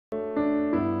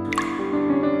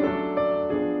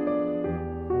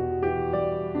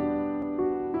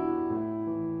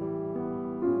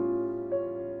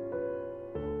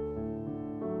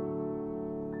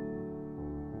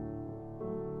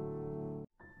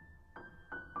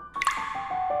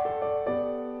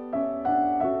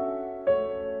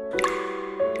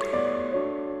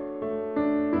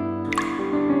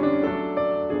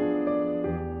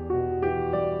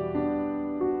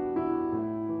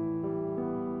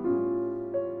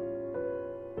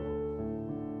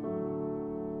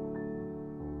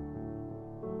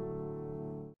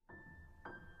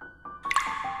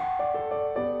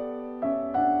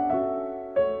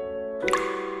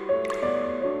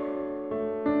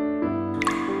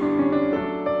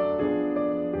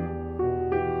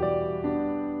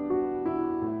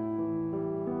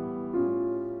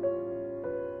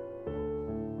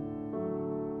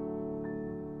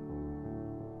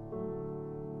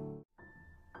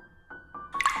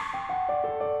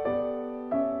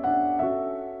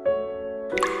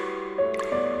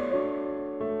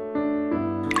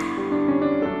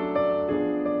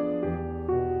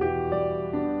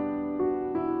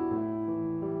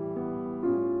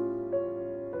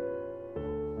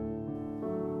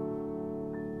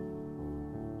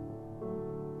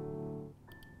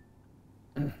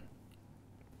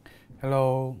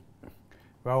Hello,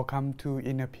 welcome to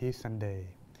Inner Peace Sunday.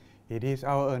 It is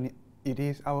our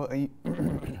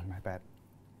my bad.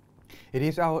 It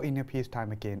is our inner peace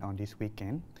time again on this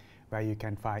weekend, where you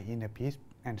can find inner peace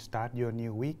and start your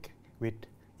new week with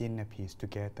inner peace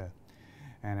together.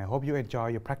 And I hope you enjoy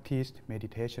your practice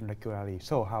meditation regularly.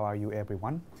 So, how are you,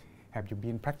 everyone? Have you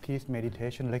been practice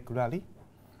meditation regularly?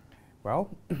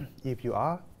 Well, if you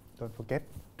are, don't forget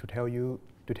to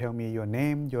tell me your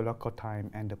name, your local time,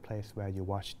 and the place where you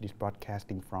watch this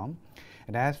broadcasting from.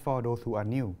 And as for those who are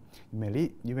new,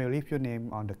 you may leave your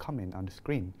name on the comment on the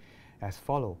screen as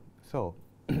follow. So,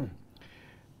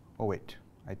 oh wait,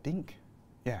 I think,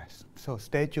 yes. So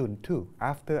stay tuned too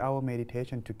after our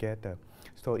meditation together.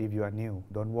 So if you are new,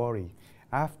 don't worry.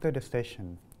 After the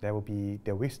session, there will be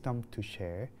the wisdom to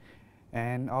share.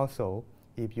 And also,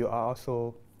 if you are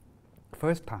also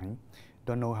first time,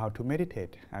 don't know how to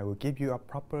meditate, I will give you a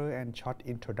proper and short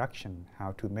introduction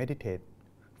how to meditate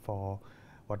for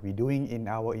what we're doing in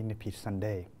our Inner Peace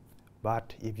Sunday.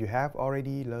 But if you have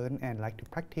already learned and like to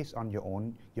practice on your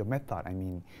own, your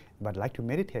method, but like to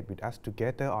meditate with us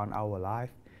together on our life,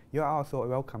 you are also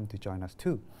welcome to join us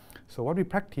too. So what we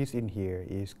practice in here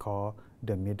is called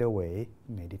the middle way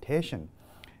meditation.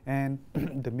 And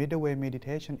the middle way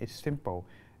meditation is simple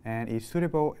and is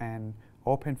suitable and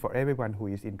open for everyone who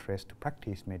is interested to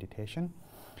practice meditation.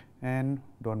 And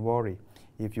don't worry,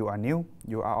 if you are new,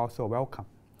 you are also welcome.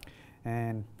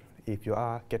 And if you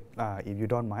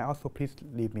don't mind, also please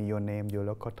leave me your name, your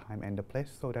local time, and the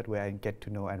place, so that way I get to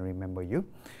know and remember you.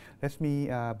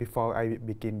 Before I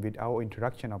begin with our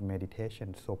introduction of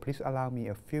meditation, so please allow me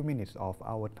a few minutes of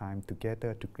our time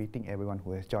together to greeting everyone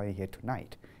who has joined here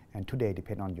tonight. And today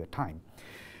depends on your time.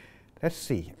 Let's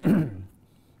see.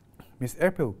 Miss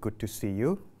April, good to see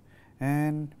you.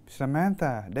 And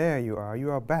Samantha, there you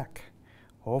are back.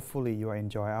 Hopefully you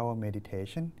enjoy our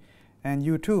meditation. And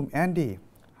you too, Andy,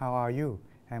 how are you?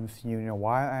 I haven't seen you in a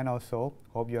while, and also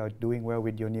hope you are doing well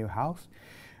with your new house.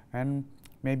 And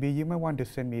maybe you may want to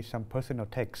send me some personal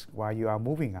text while you are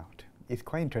moving out. It's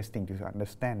quite interesting to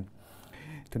understand,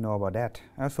 to know about that.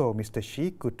 Also, Mr.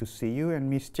 Sheik, good to see you.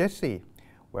 And Miss Jessie,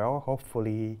 well,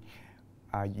 hopefully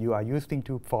you are used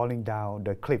to falling down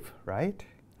the cliff, right?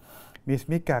 Miss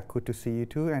Mika, good to see you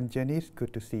too. And Janice,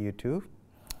 good to see you too.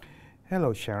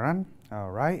 Hello, Sharon.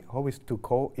 All right. Hope it's too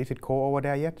cold. Is it cold over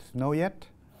there yet? Snow yet?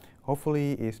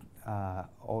 Hopefully it's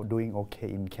all doing okay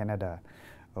in Canada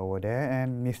over there.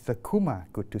 And Mr. Kuma,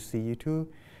 good to see you too.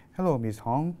 Hello, Miss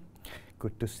Hong.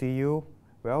 Good to see you.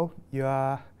 Well,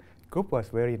 your group was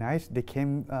very nice. They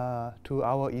came to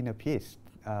our Inner Peace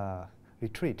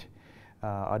retreat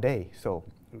a day, so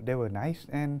they were nice,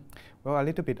 and well, a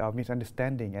little bit of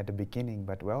misunderstanding at the beginning,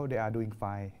 but well, they are doing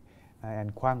fine,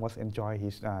 and Kwang was enjoying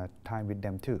his time with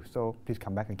them too, so please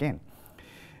come back again.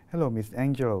 Hello, Miss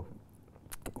Angelo,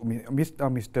 Miss or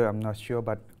Mr. I'm not sure,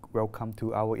 but welcome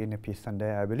to our Inner Peace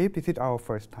Sunday. I believe this is our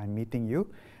first time meeting you.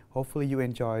 Hopefully you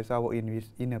enjoy our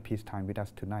Inner Peace time with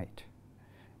us tonight.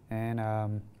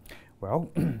 And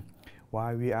well,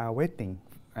 while we are waiting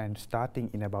and starting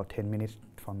in about 10 minutes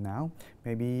from now,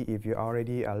 maybe if you're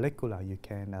already a regular, you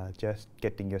can just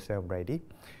getting yourself ready.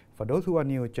 For those who are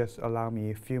new, just allow me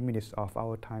a few minutes of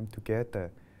our time together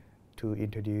to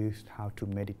introduce how to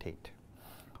meditate.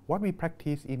 What we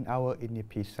practice in our Inner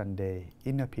Peace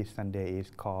Sunday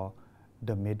is called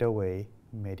the middle way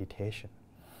meditation.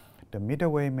 The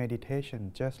middle way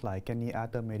meditation, just like any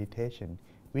other meditation,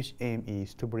 which aim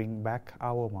is to bring back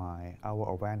our mind, our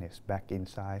awareness back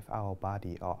inside our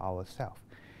body or ourself.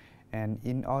 And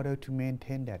in order to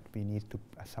maintain that, we need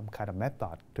some kind of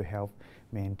method to help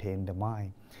maintain the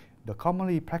mind. The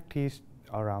commonly practiced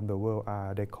around the world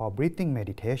they call breathing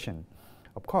meditation.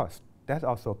 Of course, that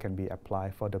also can be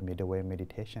applied for the middle way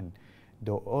meditation.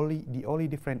 The only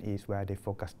difference is where they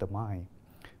focus the mind.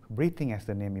 Breathing, as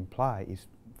the name implies, is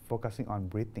focusing on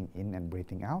breathing in and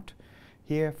breathing out.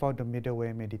 Here for the middle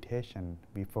way meditation,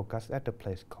 we focus at the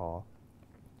place called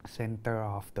center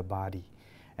of the body.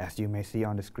 As you may see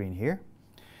on the screen here,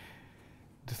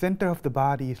 the center of the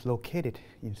body is located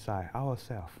inside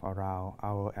ourselves, around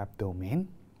our abdomen.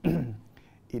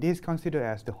 It is considered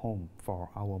as the home for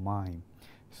our mind.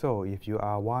 So if you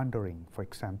are wandering, for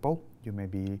example, you may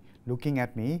be looking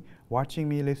at me, watching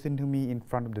me, listening to me in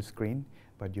front of the screen,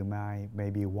 but you may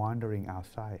be wandering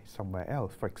outside somewhere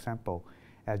else, for example,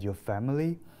 at your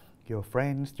family, your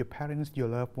friends, your parents, your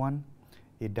loved one.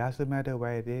 It doesn't matter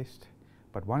where it is,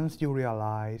 but once you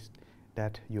realize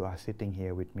that you are sitting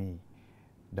here with me,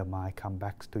 the mind comes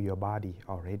back to your body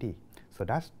already. So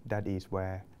that is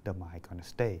where the mind gonna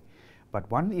stay.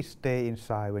 But once it stay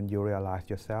inside, when you realize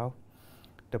yourself,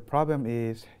 The problem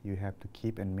is you have to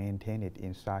keep and maintain it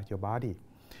inside your body.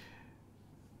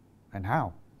 And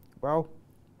how? Well,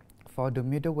 for the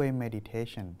middle way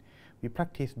meditation, we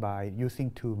practice by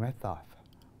using two methods.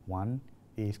 One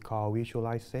is called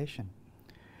visualization.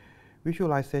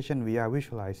 Visualization we are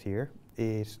visualize here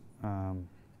is,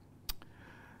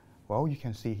 well, you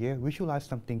can see here, visualize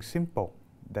something simple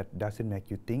that doesn't make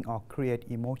you think or create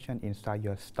emotion inside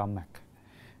your stomach.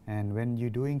 And when you're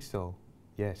doing so,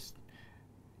 yes,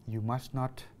 you must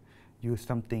not use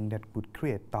something that would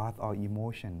create thought or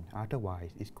emotion.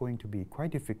 Otherwise, it's going to be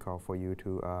quite difficult for you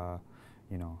to,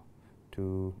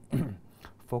 to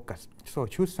focus. So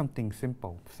choose something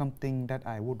simple, something that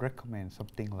I would recommend,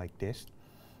 something like this,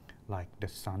 like the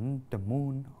sun, the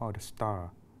moon, or the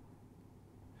star.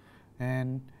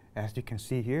 And as you can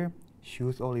see here,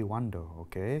 choose only one though,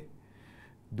 okay?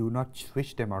 Do not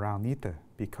switch them around either,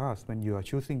 because when you are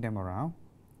choosing them around,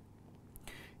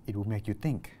 it will make you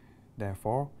think.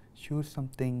 Therefore, choose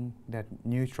something that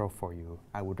neutral for you.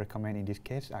 I would recommend in this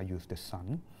case, I use the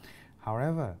sun.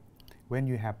 However, when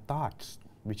you have thoughts,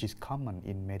 which is common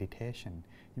in meditation,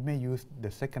 you may use the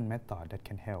second method that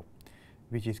can help,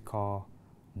 which is called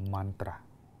mantra.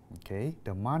 Okay,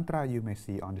 the mantra you may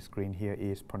see on the screen here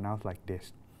is pronounced like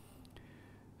this: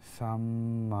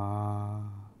 Samma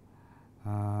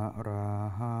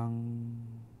Arahang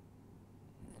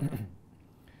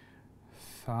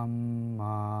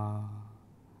Samma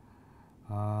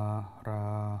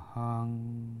Arahang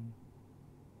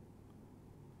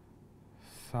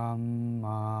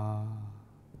Samma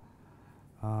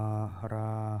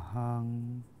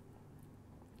Arahang.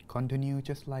 Continue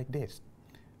just like this.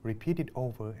 Repeat it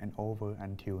over and over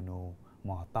until no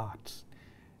more thoughts.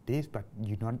 This, but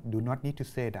you do not need to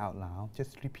say it out loud.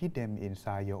 Just repeat them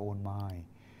inside your own mind.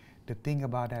 The thing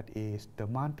about that is the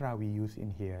mantra we use in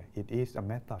here, it is a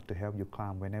method to help you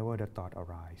calm whenever the thought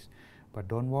arises. But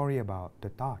don't worry about the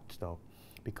thoughts though,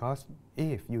 because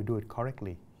if you do it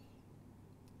correctly,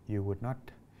 it would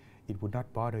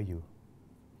not bother you.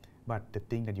 But the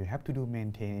thing that you have to do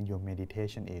maintain in your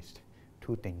meditation is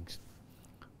two things.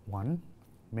 One,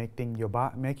 make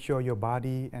sure your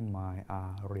body and mind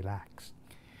are relaxed.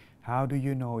 How do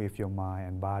you know if your mind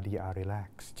and body are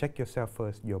relaxed? Check yourself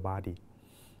first, your body.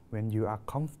 When you are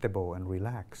comfortable and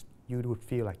relaxed, you would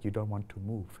feel like you don't want to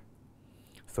move.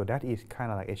 So that is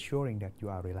kind of like assuring that you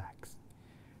are relaxed.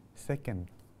 Second,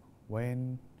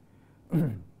 when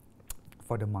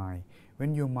for the mind,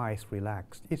 when your mind is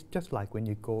relaxed, it's just like when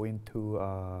you go into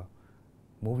a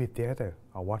movie theater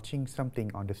or watching something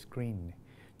on the screen.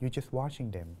 You're just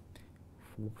watching them,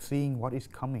 seeing what is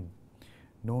coming.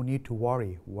 No need to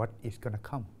worry what is going to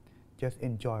come. Just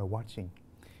enjoy watching.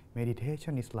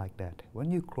 Meditation is like that.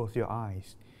 When you close your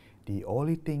eyes, the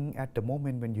only thing at the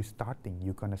moment when you're starting,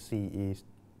 you're going to see is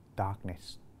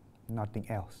darkness, nothing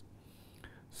else.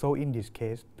 So in this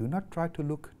case, do not try to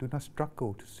look, do not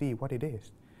struggle to see what it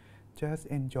is. Just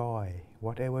enjoy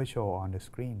whatever show on the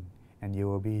screen and you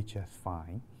will be just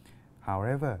fine.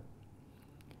 However,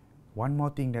 one more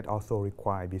thing that also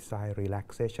required besides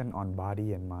relaxation on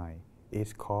body and mind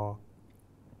is called,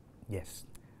 yes,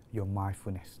 your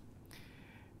mindfulness.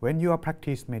 When you are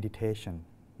practice meditation,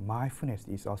 mindfulness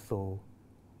is also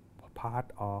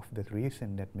part of the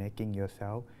reason that making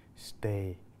yourself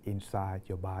stay inside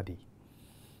your body.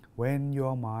 When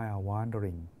your mind are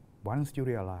wandering, once you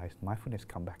realize, mindfulness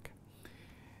come back.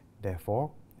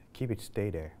 Therefore, keep it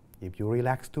stay there. If you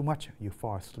relax too much, you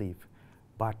fall asleep.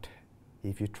 But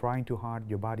if you're trying too hard,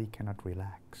 your body cannot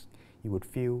relax. You would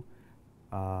feel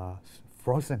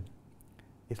frozen.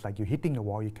 It's like you're hitting the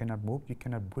wall, you cannot move, you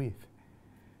cannot breathe.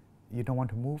 You don't want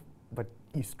to move, but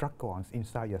you struggle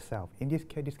inside yourself. In this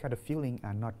case, this kind of feeling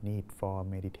are not need for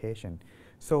meditation.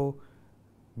 So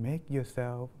make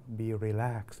yourself be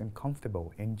relaxed and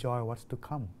comfortable. Enjoy what's to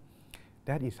come.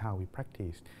 That is how we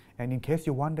practice. And in case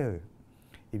you wonder,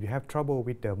 if you have trouble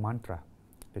with the mantra,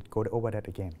 let's go over that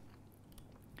again.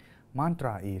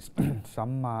 Mantra is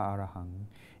Samma Arahang.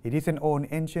 It is an old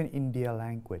ancient Indian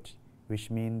language, which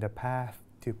means the path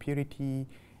to purity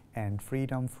and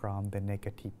freedom from the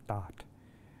negative thought.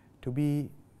 To be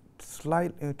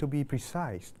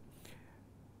precise,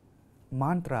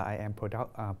 mantra I am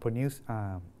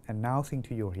announcing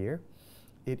to you here,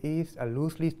 it is a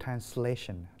loosely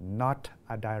translation, not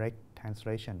a direct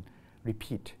translation.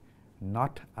 Repeat,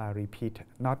 not a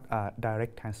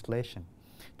direct translation.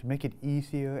 To make it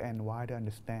easier and wider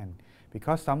understand.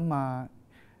 Because Samma,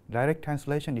 direct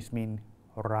translation is mean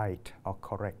right or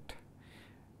correct.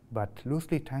 But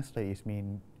loosely translated is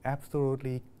mean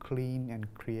absolutely clean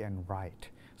and clear and right.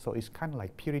 So it's kind of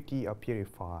like purity or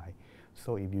purify.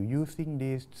 So if you're using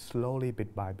this slowly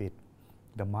bit by bit,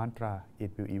 the mantra,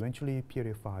 it will eventually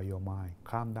purify your mind,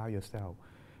 calm down yourself.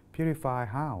 Purify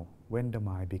how? When the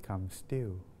mind becomes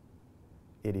still,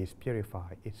 it is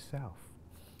purified itself.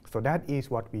 So that is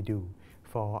what we do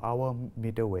for our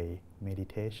middle way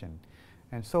meditation.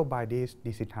 And so by this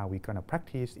is how we're going to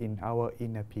practice in our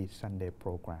Inner Peace Sunday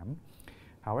program.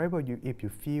 However, if you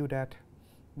feel that,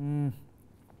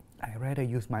 I rather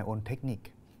use my own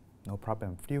technique, no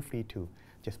problem, feel free to.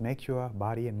 Just make sure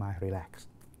body and mind relax,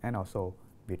 and also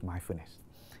with mindfulness.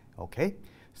 Okay,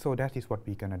 so that is what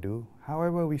we're going to do.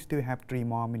 However, we still have 3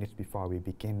 more minutes before we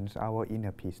begin our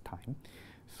Inner Peace time.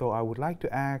 So I would like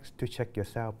to ask to check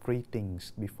yourself 3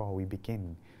 things before we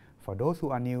begin. For those who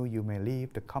are new, you may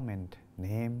leave the comment,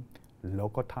 name,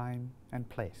 local time, and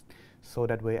place. So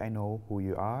that way I know who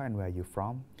you are and where you're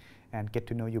from, and get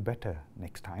to know you better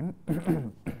next time.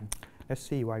 Let's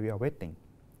see why we are waiting.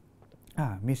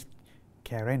 Miss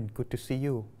Karen, good to see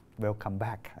you. Welcome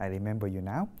back. I remember you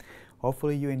now.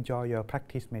 Hopefully you enjoy your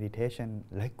practice meditation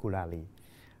regularly.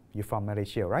 You're from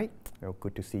Malaysia, right? Well,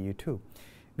 good to see you too.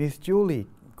 Miss Julie,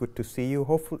 good to see you.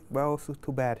 Hopefully, well, so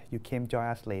too bad you came join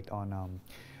us late on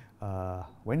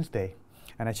Wednesday.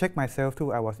 And I checked myself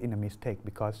too. I was in a mistake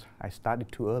because I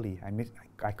started too early.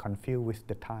 I confused with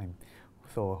the time.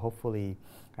 So hopefully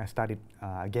I started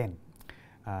again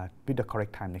with the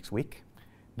correct time next week.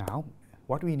 Now,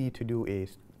 what we need to do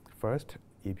is, first,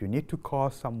 if you need to call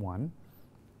someone,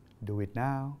 do it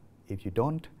now. If you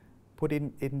don't, put it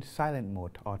in silent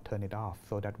mode or turn it off,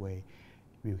 so that way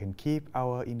we can keep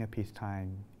our inner peace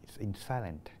time in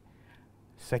silent.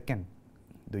 Second,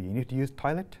 do you need to use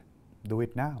toilet? Do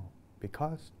it now,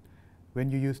 because when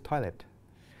you use toilet,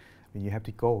 when you have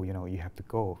to go, you have to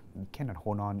go. You cannot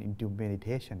hold on into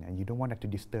meditation, and you don't want that to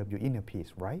disturb your inner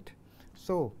peace, right?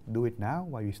 So do it now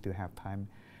while you still have time.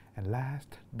 And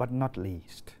last but not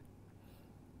least,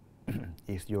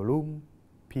 is your room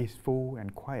peaceful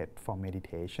and quiet for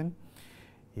meditation?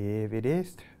 If it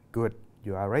is, good,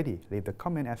 you are ready. Leave the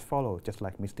comment as follows, just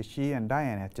like Mr. Shi and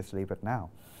Diane has just leave it now.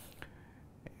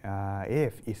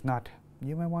 If it's not,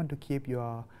 you may want to keep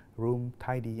your room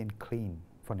tidy and clean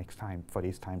for next time, for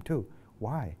this time too.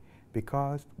 Why?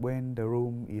 Because when the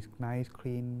room is nice,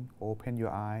 clean, open your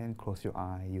eye and close your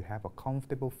eye, you have a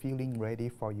comfortable feeling ready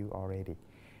for you already.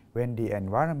 When the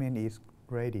environment is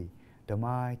ready, the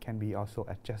mind can be also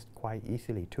adjust quite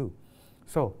easily too.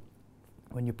 So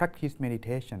when you practice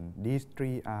meditation, these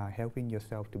 3 are helping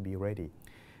yourself to be ready.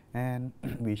 And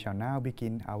we shall now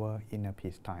begin our inner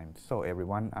peace time. So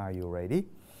everyone, are you ready?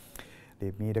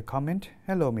 Leave me the comment.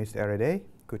 Hello, Miss Erede.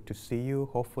 Good to see you.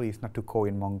 Hopefully it's not too cold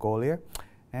in Mongolia.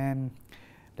 And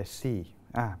let's see.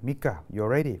 Mika, you're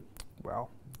ready? Well,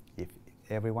 if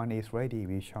everyone is ready,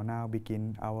 we shall now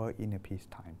begin our inner peace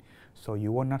time. So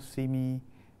you will not see me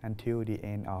until the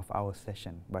end of our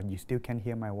session, but you still can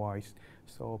hear my voice.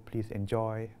 So please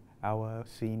enjoy our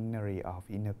scenery of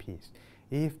inner peace.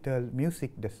 If the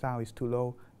music, the sound is too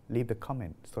low, leave the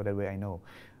comment so that way I know.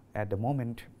 At the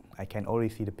moment, I can only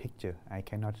see the picture. I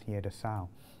cannot hear the sound.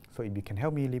 So if you can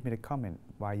help me, leave me the comment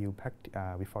while you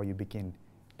before you begin.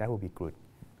 That would be good.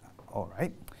 All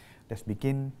right, let's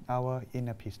begin our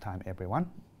inner peace time, everyone.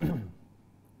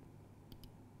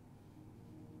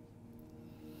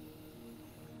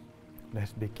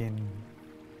 Let's begin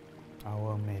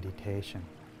our meditation.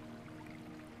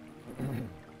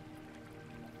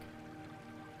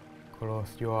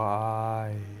 Close your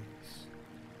eyes.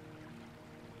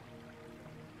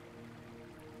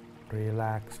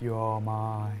 Relax your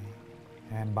mind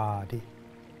and body.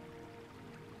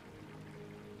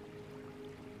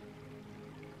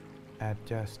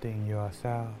 Adjusting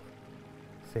yourself,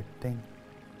 sitting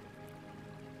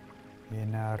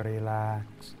in a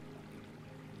relaxed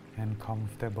and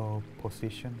comfortable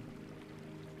position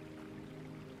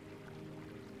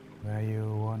where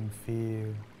you won't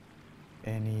feel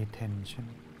any tension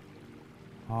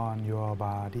on your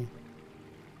body.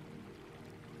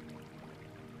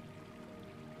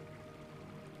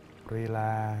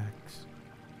 Relax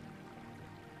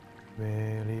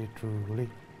very truly.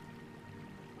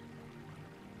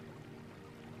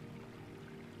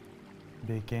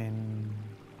 Begin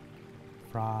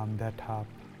from the top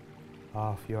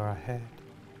of your head.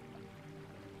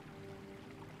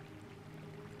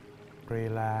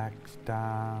 Relax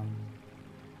down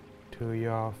to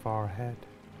your forehead.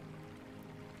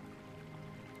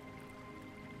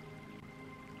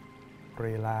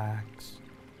 Relax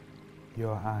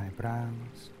your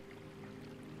eyebrows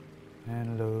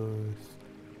and loose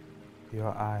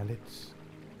your eyelids.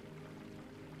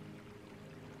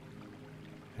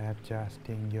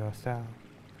 Adjusting yourself,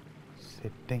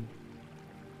 sitting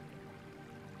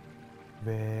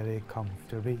very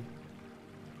comfortably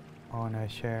on a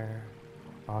chair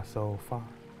or sofa.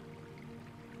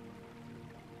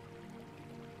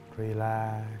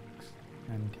 Relax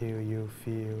until you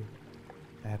feel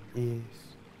at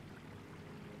ease,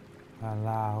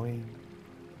 allowing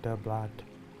the blood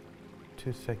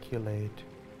to circulate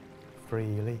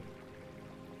freely.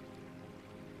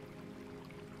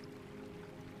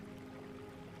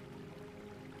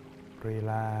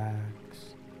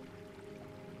 Relax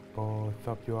both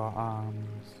of your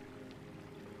arms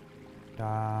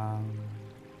down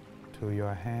to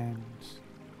your hands.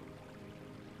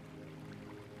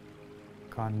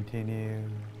 Continue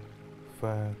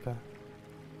further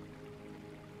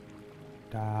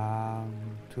down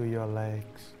to your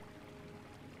legs,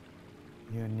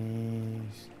 your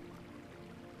knees,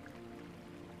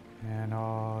 and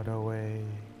all the way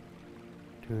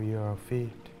to your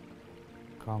feet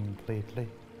completely.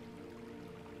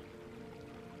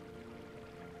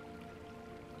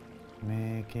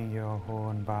 Making your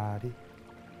whole body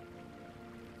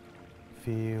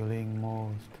feeling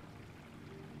most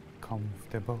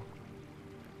comfortable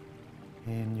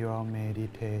in your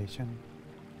meditation.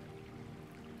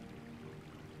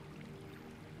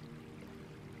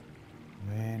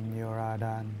 When you are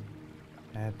done,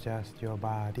 adjust your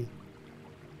body.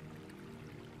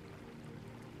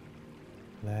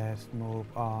 Let's move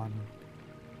on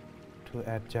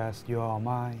to adjust your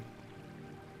mind.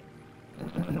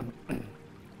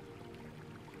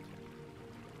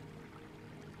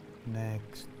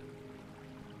 Next,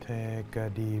 take a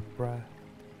deep breath.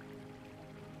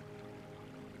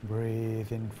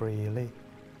 Breathe in freely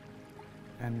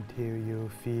until you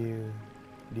feel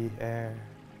the air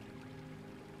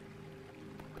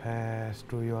pass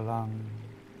through your lungs,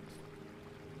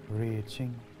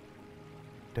 reaching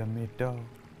the middle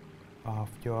of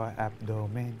your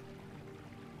abdomen.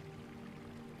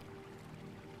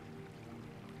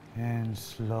 And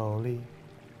slowly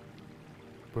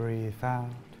breathe out.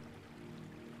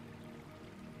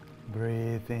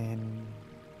 Breathe in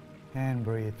and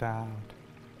breathe out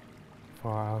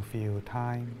for a few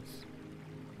times.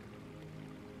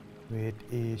 With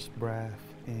each breath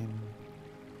in,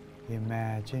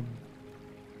 imagine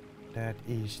that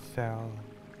each cell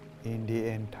in the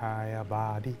entire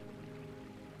body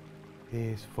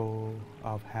is full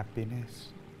of happiness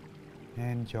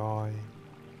and joy.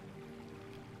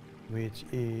 With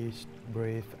each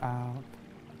breath out,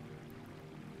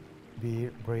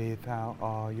 breathe out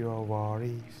all your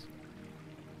worries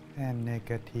and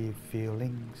negative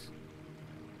feelings.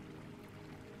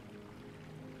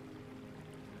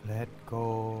 Let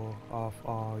go of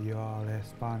all your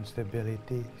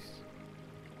responsibilities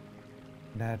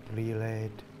that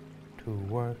relate to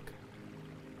work,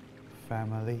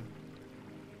 family,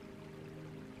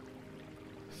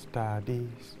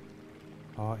 studies,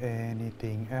 or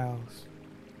anything else.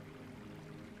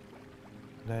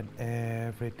 Let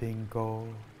everything go.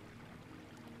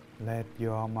 Let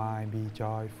your mind be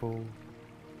joyful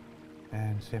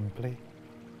and simply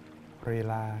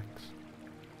relax.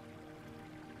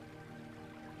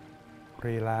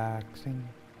 Relaxing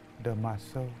the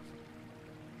muscles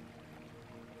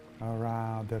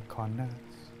around the corners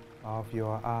of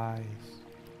your eyes.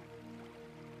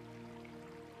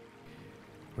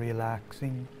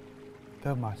 Relaxing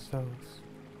the muscles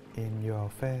in your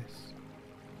face.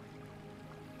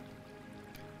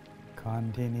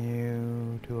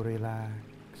 Continue to relax.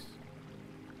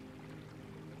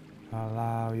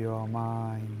 Allow your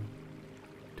mind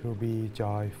to be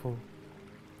joyful,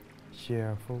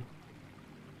 cheerful,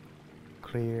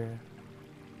 clear,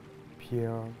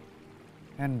 pure,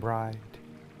 and bright.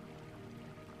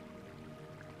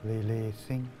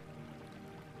 Releasing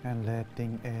and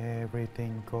letting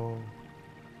everything go.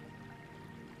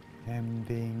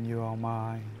 Emptying your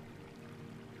mind,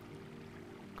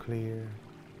 clear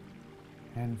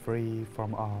and free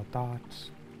from all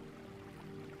thoughts.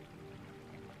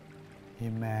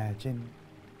 Imagine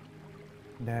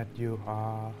that you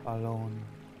are alone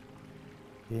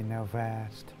in a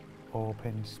vast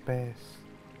open space,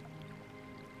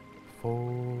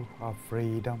 full of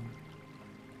freedom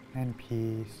and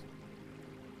peace.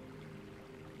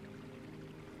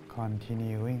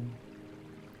 Continuing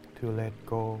to let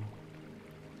go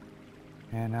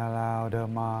and allow the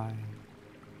mind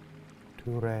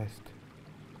to rest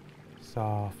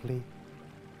softly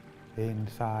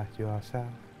inside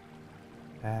yourself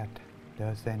at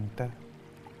the center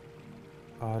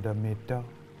or the middle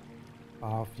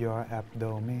of your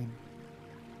abdomen.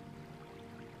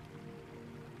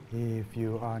 If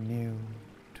you are new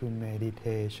to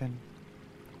meditation,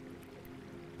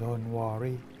 don't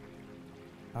worry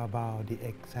about the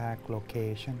exact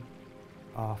location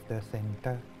of the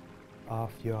center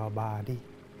of your body.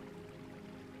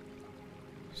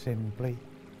 Simply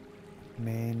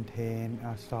maintain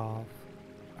a soft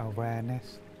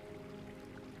awareness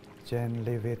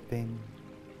gently within,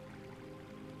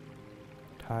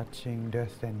 touching the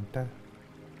center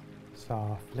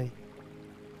softly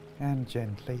and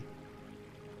gently,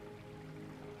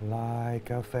 like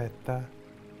a feather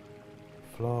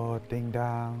floating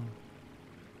down,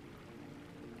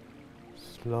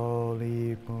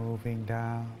 slowly moving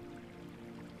down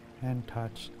and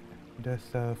touch the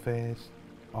surface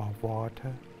of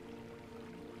water.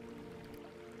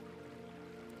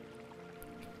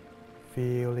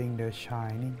 Feeling the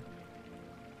shining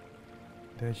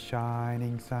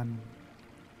sun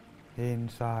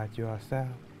inside yourself,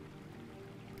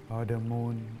 or the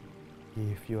moon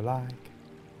if you like.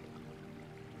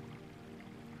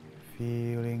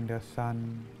 Feeling the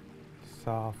sun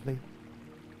softly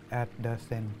at the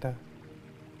center,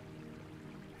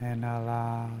 and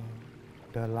allow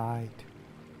the light,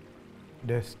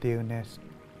 the stillness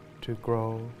to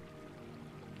grow.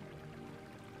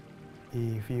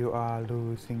 If you are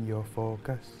losing your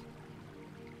focus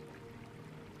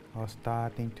or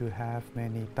starting to have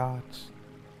many thoughts,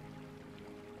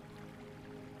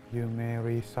 you may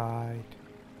recite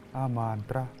a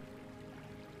mantra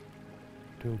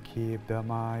to keep the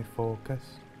mind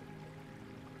focused.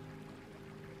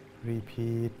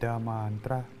 Repeat the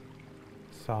mantra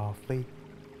softly,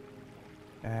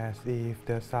 as if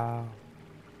the sound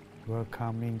were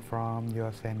coming from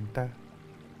your center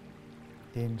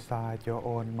inside your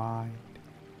own mind.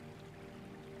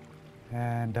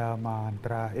 And the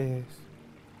mantra is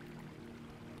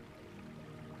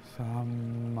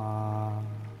Samma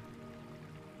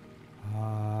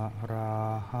Arahang,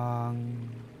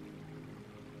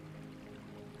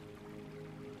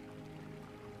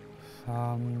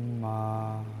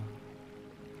 Samma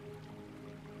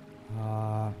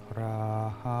Arahang,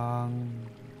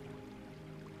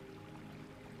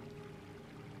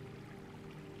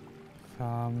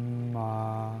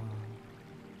 Samma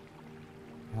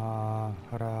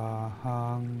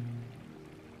Arahang.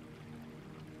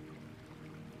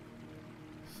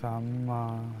 Samma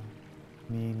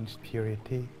means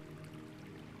purity.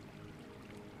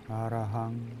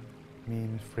 Arahang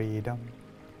means freedom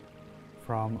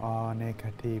from all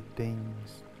negative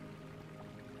things.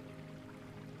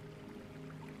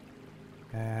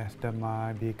 As the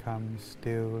mind becomes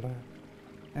stiller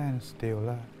and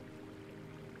stiller,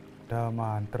 the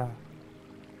mantra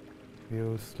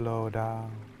will slow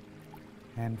down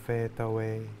and fade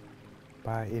away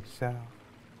by itself.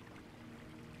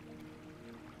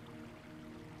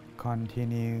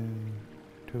 Continue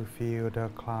to feel the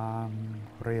calm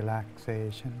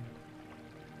relaxation.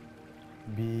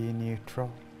 Be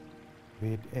neutral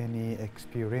with any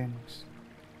experience.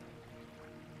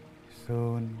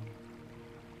 Soon,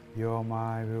 your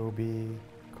mind will be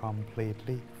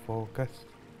completely focused,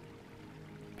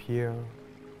 pure,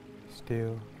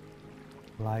 still,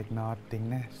 like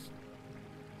nothingness.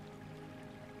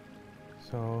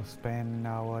 So spend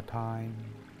our time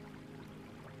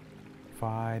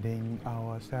finding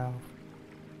ourselves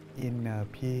inner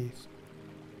peace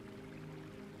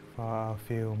for a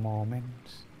few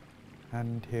moments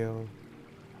until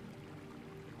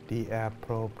the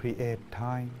appropriate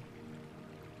time.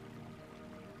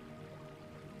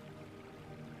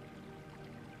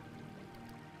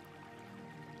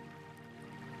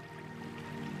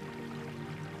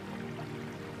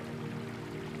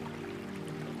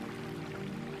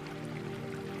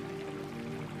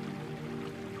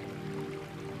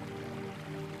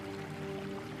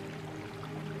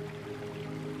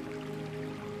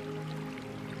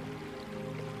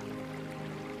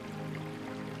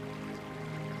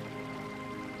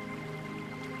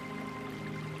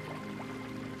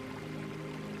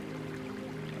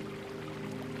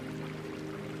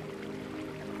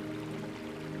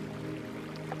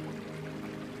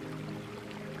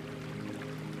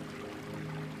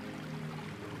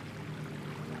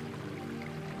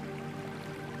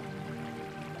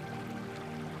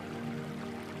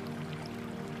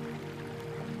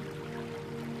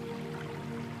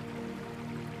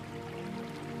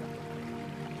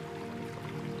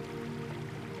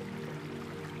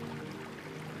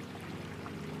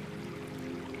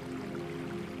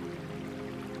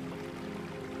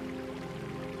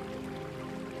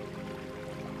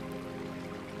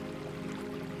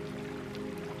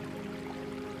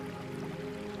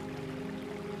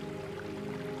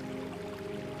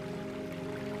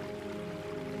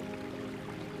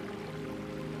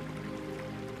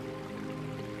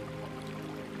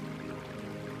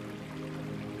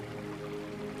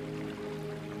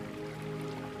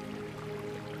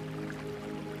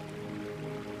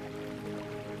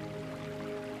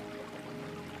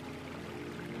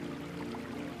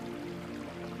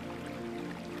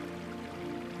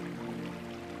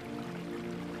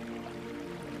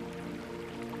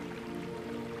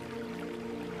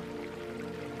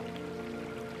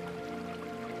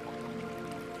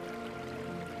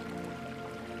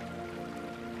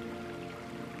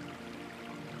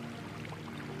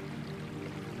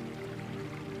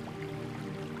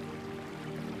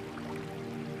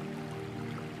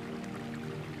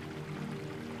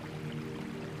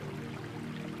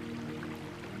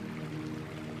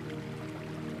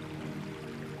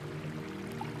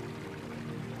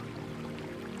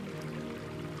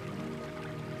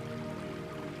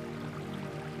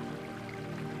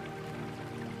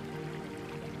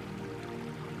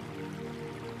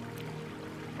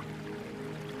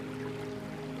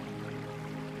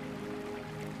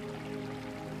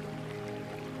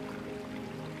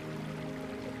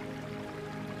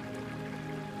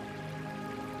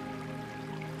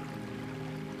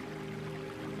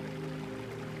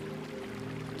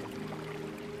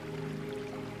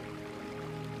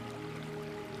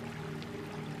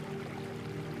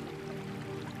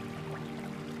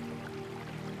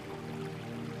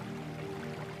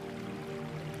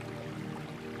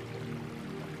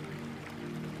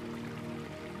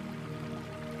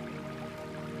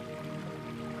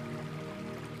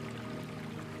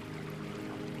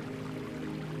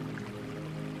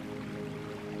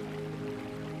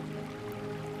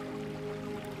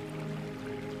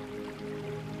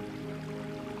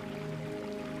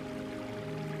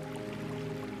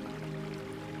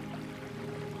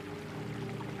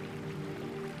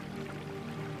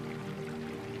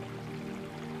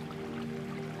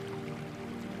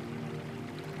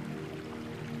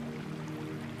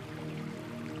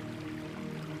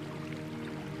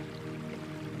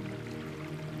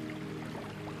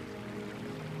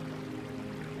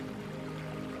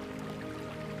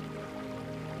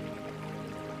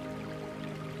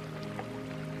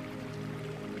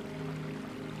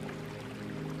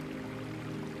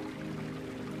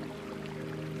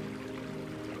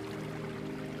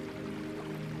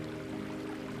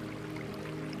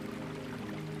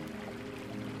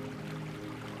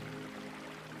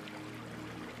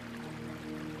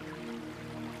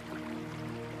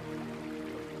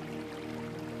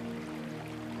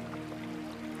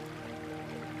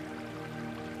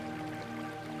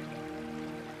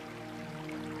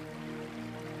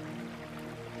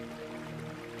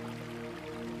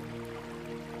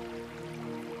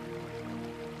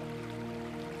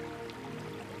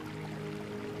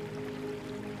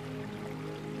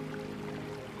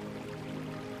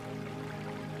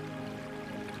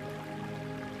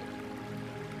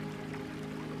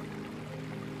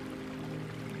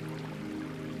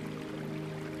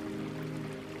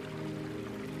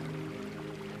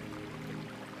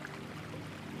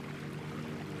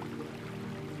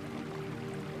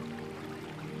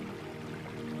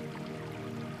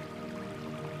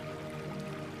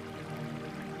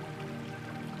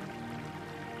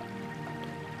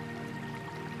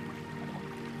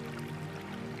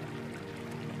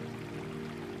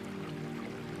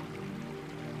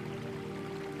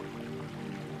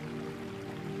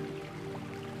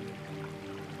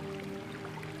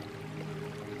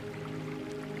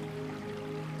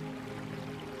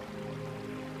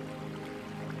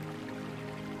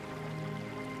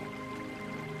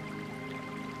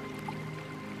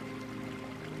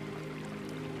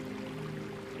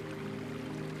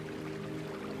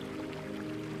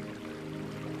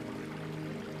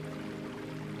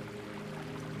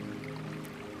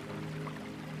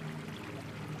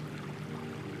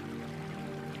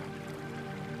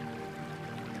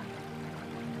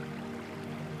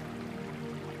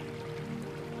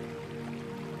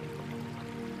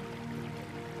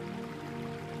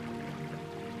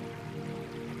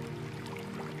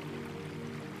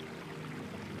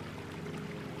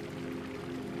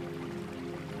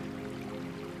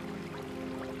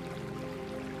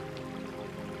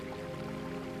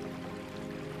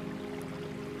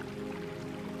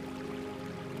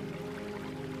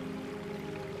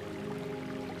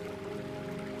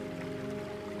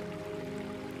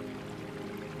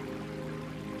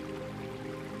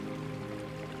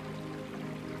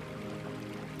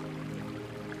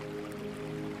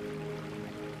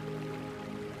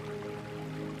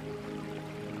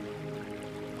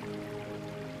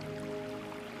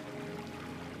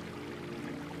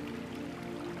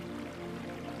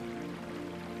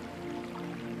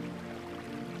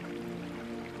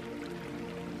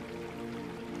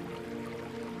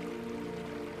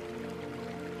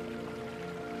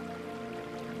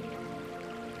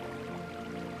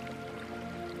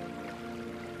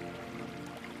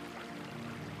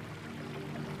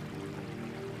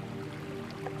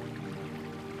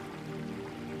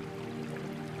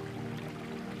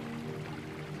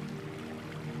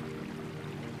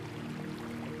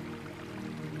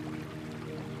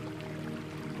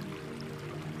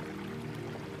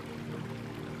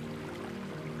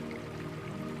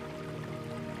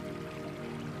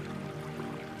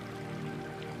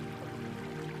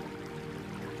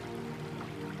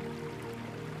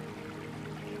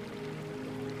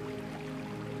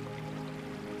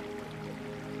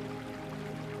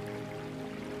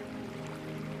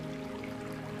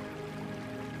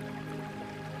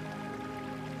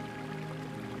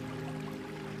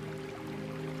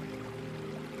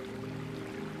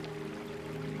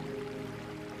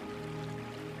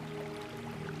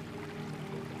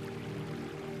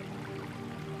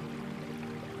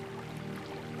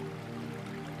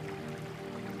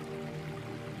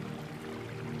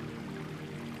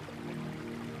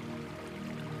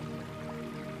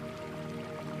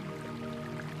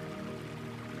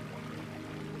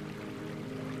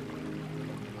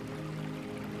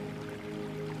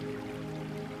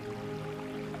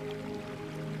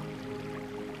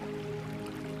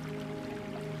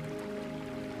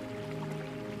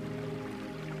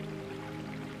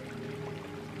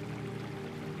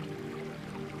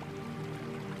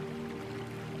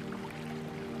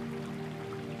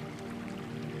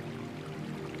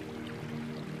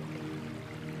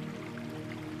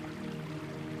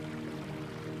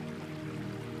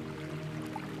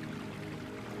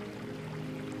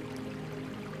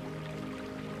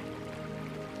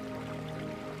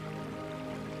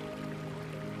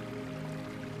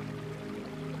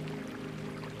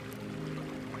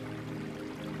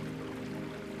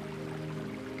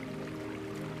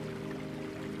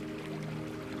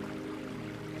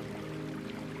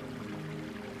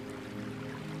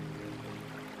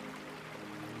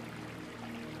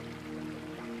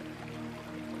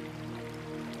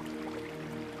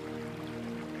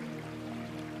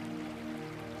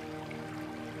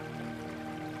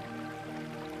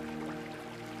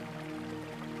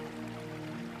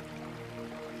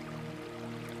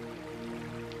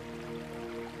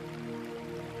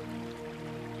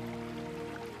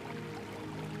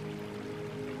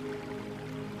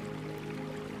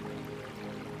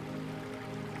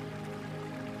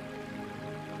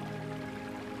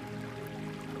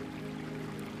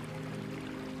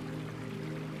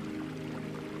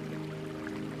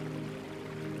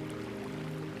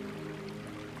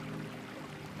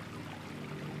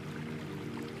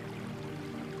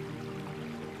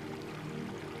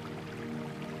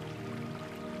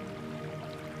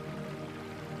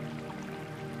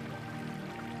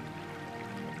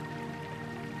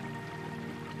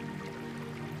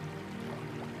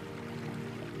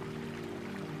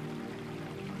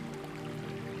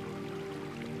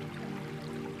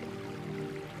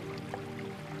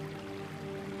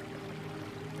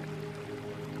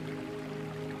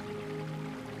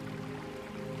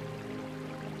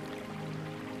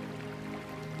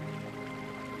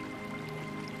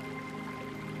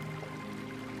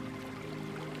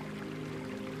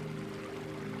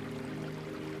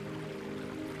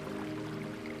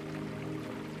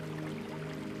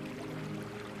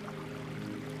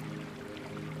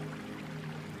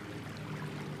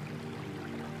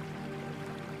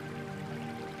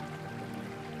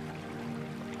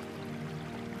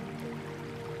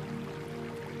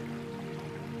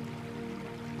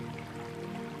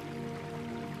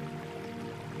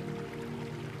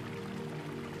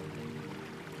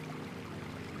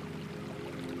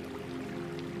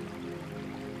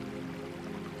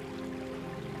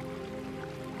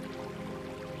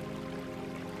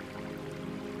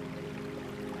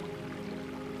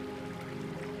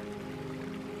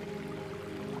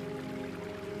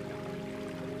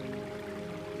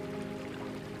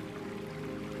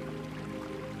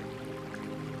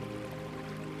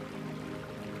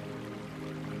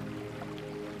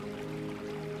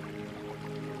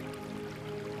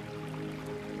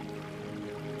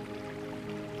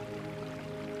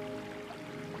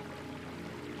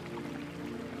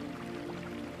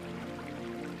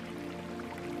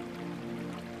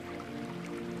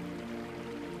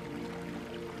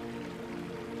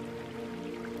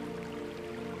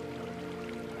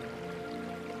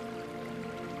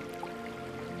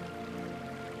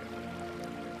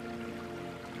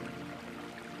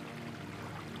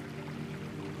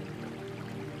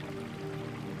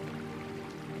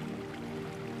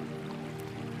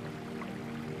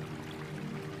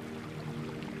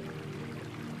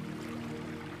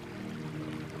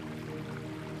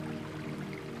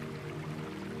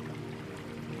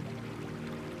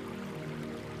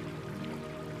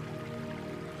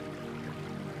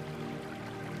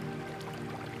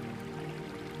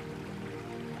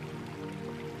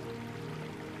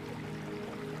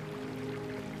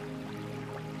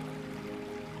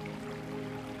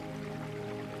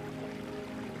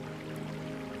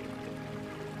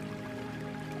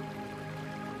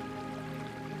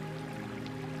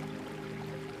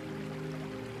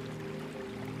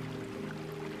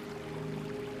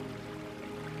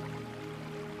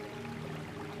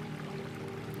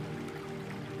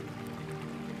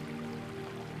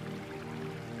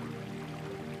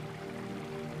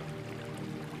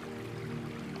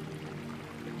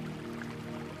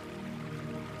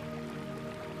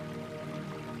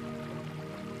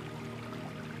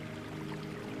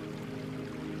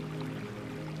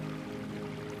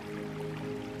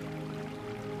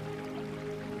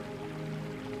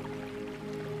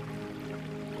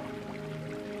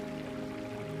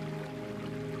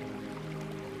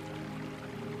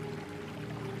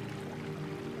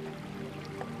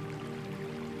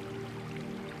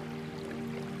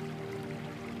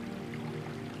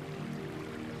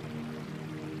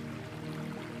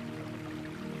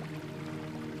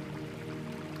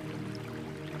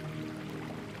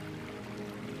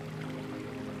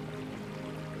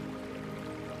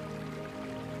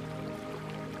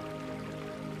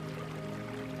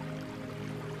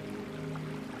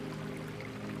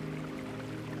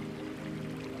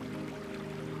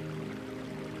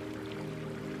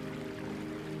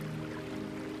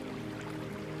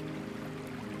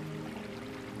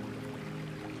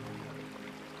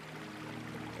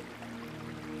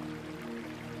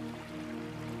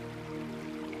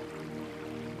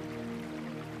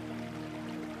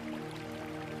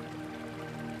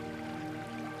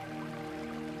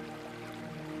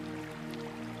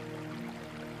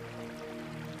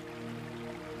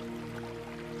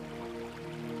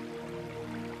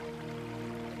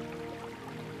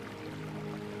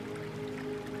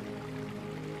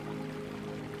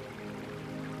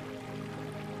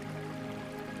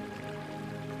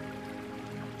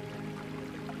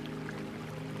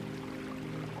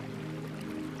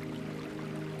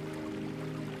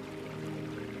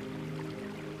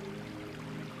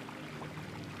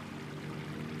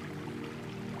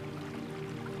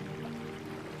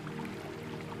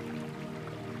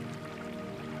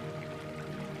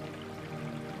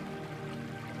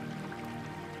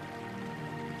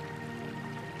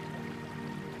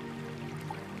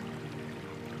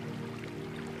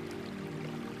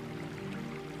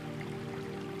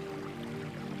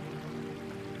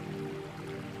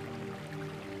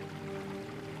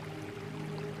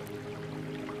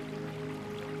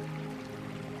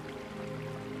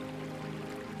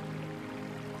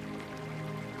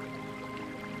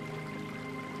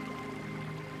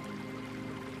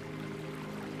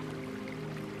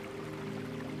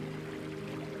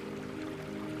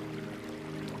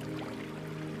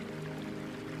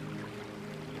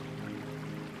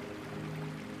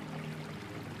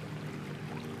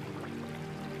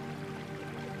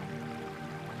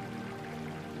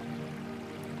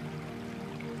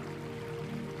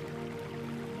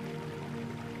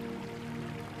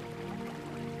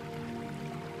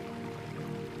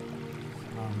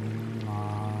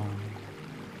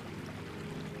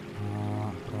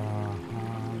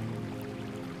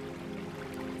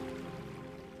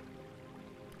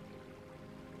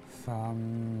 สัม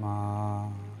มา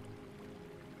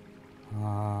อ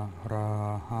ะระ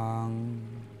หัง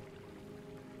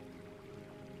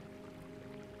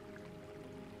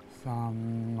สัม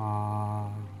มา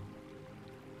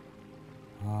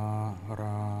อะร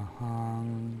ะหัง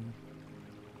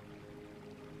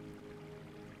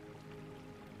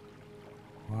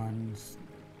Once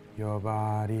your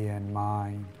body and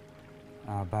mind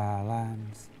are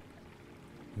balanced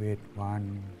with one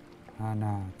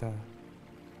another,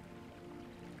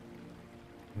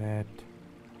 let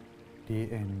the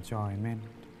enjoyment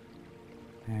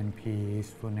and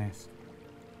peacefulness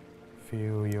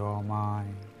fill your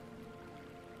mind.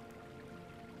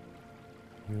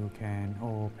 You can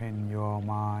open your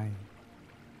mind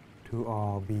to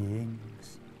all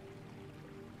beings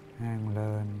and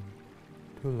learn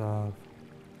to love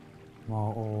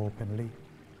more openly,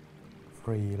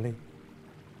 freely,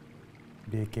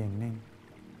 beginning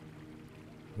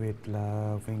with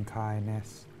loving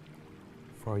kindness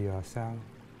for yourself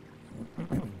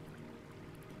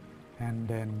and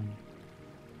then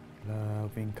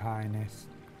loving kindness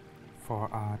for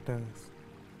others.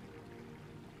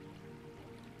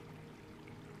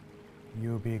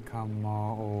 You become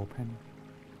more open,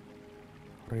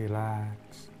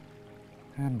 relaxed,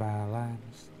 and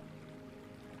balanced,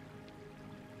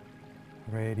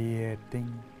 radiating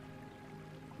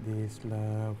this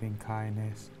loving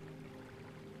kindness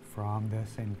from the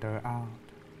center out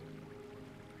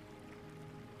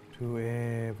to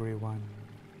everyone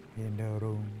in the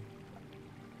room,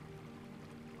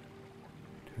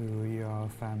 to your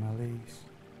families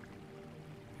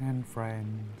and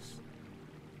friends,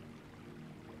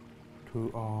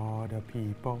 to all the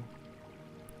people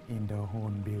in the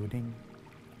whole building,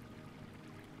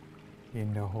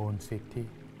 in the whole city,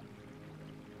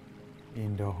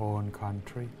 in the whole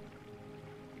country,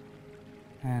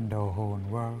 and the whole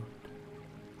world.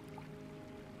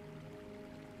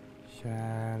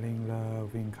 Sharing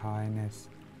loving kindness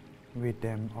with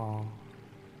them all,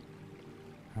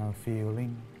 a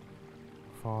feeling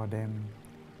for them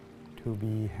to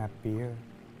be happier.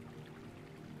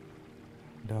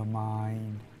 The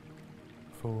mind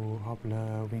full of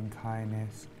loving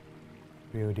kindness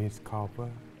will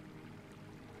discover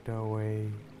the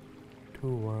way to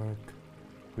work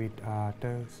with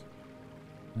others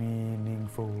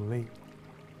meaningfully,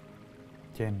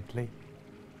 gently,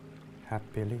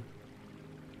 happily,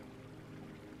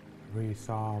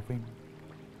 resolving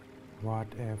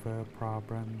whatever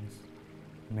problems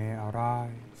may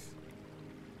arise.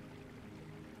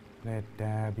 Let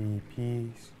there be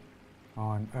peace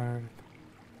on earth.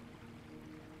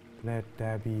 Let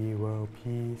there be world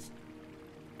peace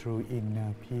through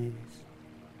inner peace.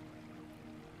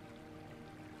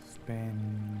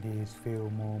 Spend these few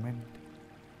moments.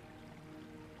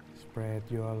 Spread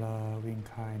your loving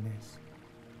kindness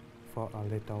for a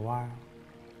little while.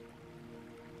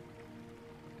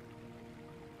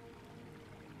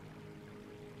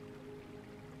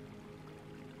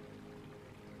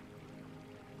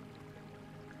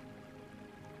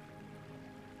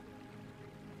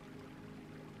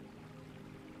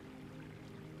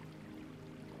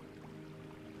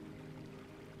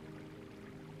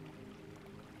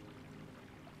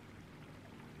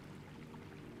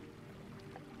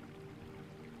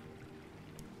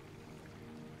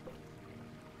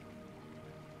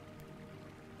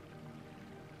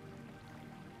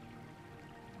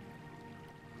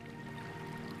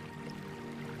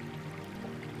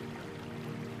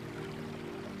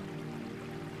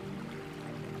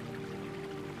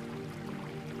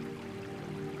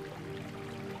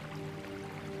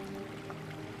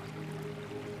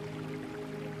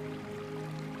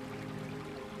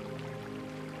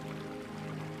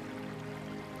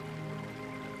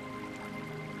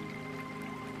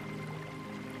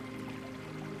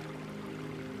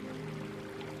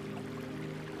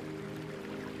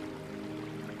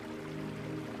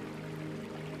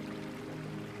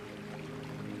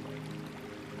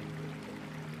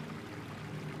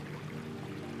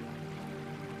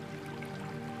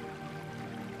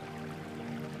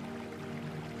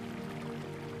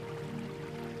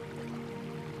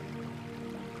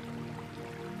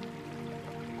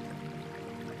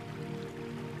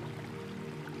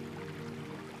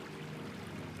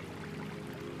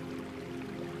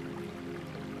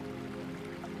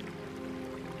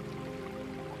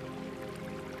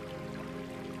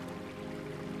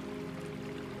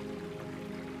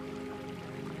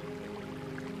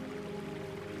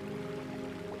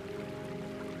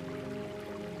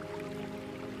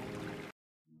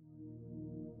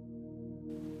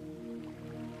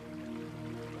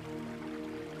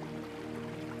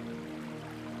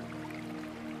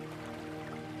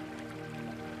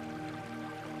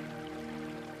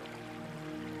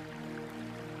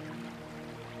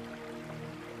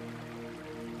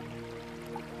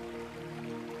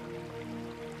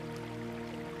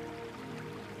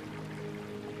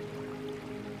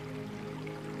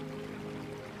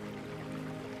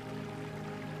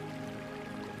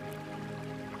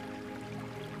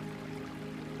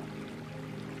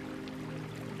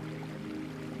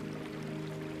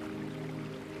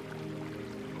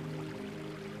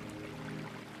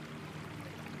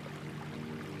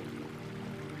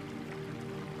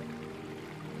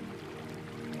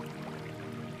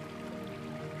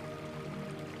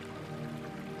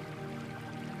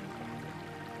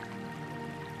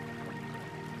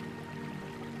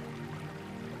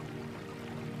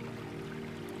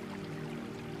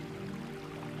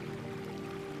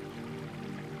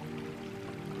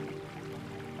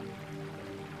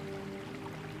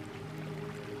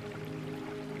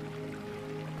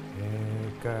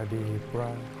 a deep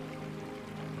breath.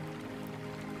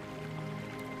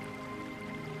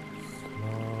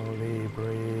 Slowly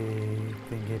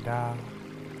breathing it out.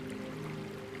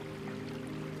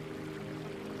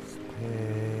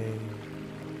 Stay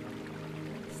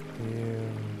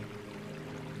still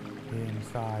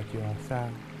inside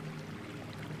yourself.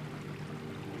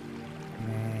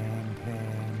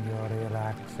 Maintain your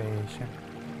relaxation,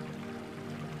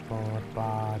 both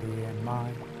body and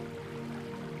mind.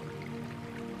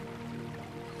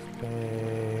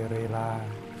 Stay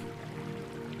relaxed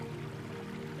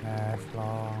as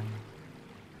long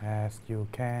as you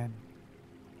can,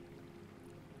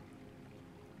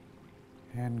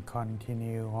 and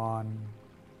continue on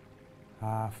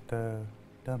after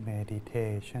the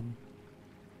meditation.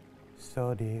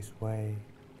 So this way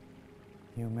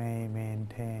you may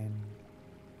maintain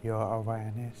your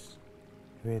awareness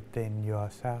within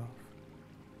yourself,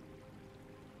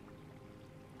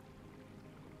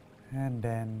 and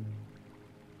then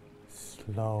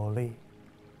slowly,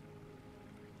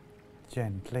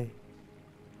 gently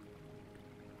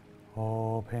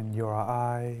open your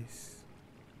eyes.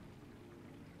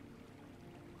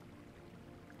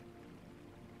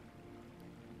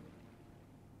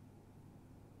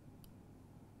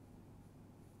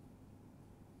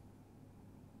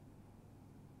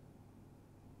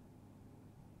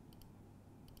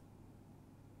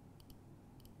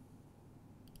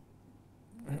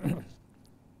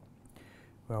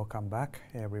 Welcome back,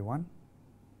 everyone.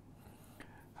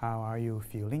 How are you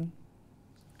feeling?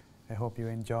 I hope you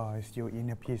enjoy your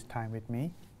inner peace time with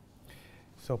me.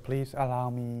 So please allow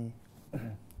me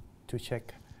to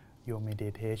check your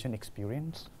meditation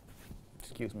experience.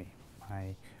 Excuse me,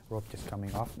 my robe just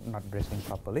coming off, not dressing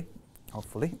properly.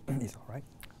 Hopefully, it's all right.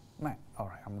 All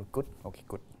right, I'm good. Okay,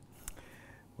 good.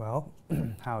 Well,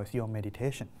 how is your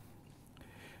meditation?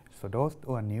 So those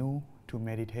who are new to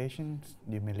meditations,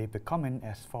 you may leave the comment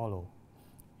as follow.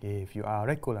 If you are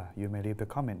regular, you may leave the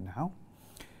comment now.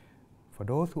 For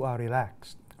those who are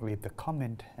relaxed, leave the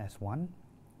comment as 1.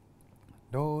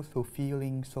 Those who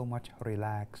feeling so much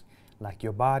relaxed, like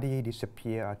your body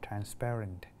disappear or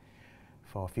transparent,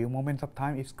 for a few moments of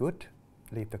time is good,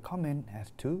 leave the comment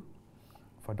as 2.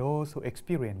 For those who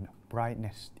experience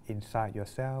brightness inside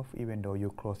yourself, even though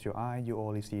you close your eye, you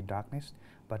only see darkness,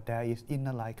 but there is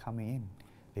inner light coming in,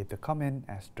 leave the comment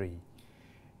as 3.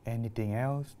 Anything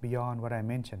else beyond what I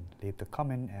mentioned, leave the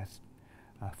comment as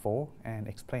 4 and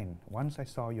explain. Once I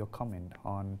saw your comment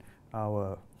on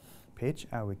our page,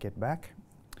 I will get back.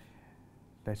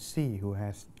 Let's see who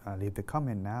has leave the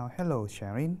comment now. Hello,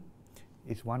 Sharon.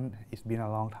 It's been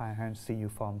a long time I haven't seen you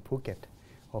from Phuket.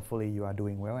 Hopefully you are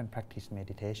doing well and practice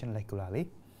meditation regularly.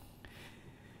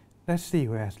 Let's see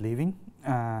who has leaving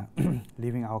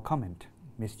our comment.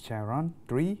 Miss Sharon,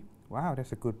 3. Wow,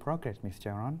 that's a good progress, Miss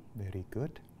Sharon. Very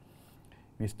good.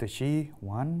 Mr. Shi,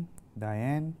 1.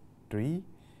 Diane, 3.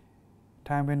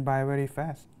 Time went by very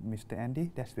fast. Mr.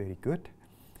 Andy, that's very good.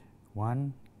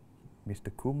 1.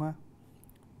 Mr. Kuma,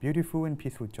 beautiful and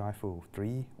peaceful, joyful,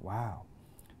 3. Wow.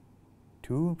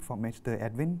 2 for Mr.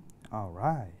 Edwin. All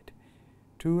right.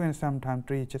 2 and sometimes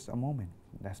 3, just a moment.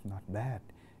 That's not bad.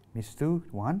 Miss Sue,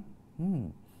 1.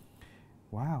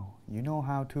 Wow, you know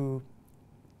how to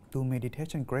do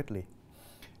meditation greatly.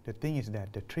 The thing is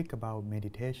that the trick about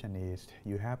meditation is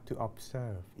you have to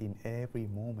observe in every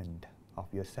moment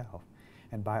of yourself,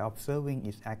 and by observing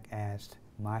it acts as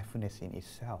mindfulness in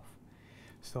itself.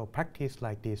 So practice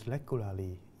like this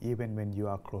regularly. Even when you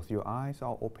are close your eyes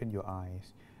or open your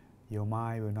eyes, your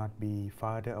mind will not be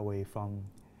farther away from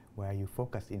where you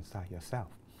focus inside yourself.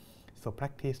 So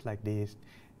practice like this,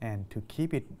 and to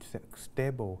keep it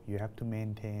stable, you have to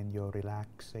maintain your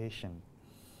relaxation.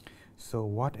 So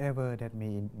whatever that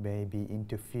may be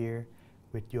interfere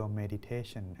with your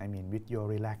meditation, with your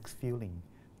relaxed feeling,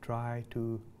 try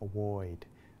to avoid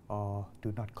or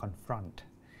do not confront.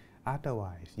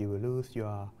 Otherwise, you will lose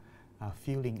your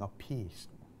feeling of peace.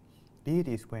 This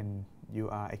is when you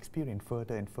are experiencing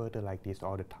further and further like this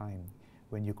all the time.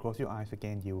 When you close your eyes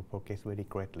again, you will progress very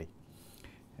greatly.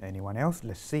 Anyone else?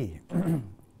 Let's see.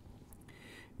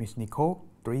 Miss Nicole,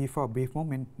 3 for a brief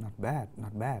moment. Not bad,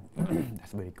 not bad.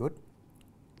 That's very good.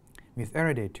 Miss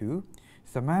Eraday, 2.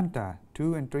 Samantha,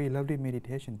 2 and 3, lovely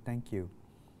meditation. Thank you.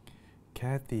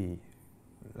 Kathy,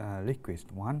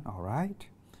 Liquist, 1. All right.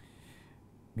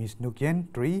 Miss Nugyen,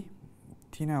 3.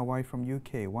 Tina White from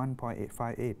UK,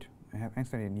 1.858. I have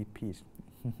anxiety and need peace.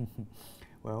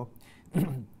 Well,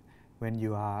 when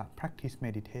you are practice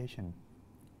meditation,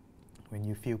 when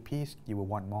you feel peace, you will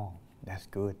want more. That's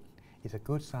good. It's a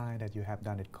good sign that you have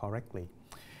done it correctly.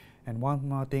 And one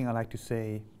more thing I like to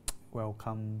say,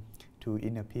 welcome to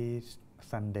Inner Peace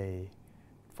iPSunday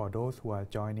for those who are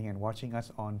joining and watching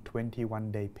us on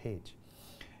 21 Day page.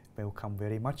 Welcome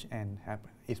very much, and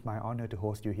it's my honor to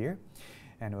host you here.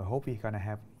 And I hope we're gonna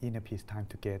have inner peace time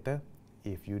together.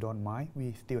 If you don't mind,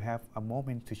 we still have a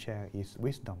moment to share His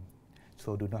wisdom,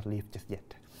 so do not leave just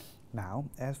yet. Now,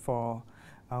 as for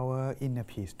our inner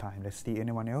peace time, let's see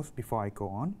anyone else before I go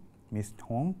on. Miss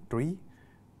Hong, 3.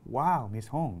 Wow, Miss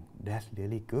Hong, that's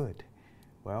really good.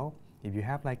 Well, if you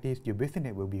have like this, your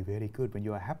business will be very good when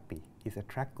you are happy. It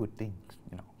attracts good things,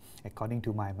 according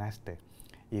to my master.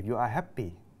 If you are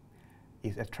happy,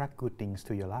 it attracts good things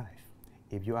to your life.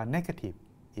 If you are negative,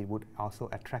 it would also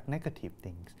attract negative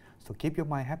things. So keep your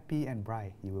mind happy and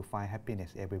bright. You will find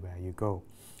happiness everywhere you go.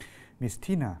 Miss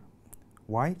Tina,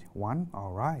 White, 1,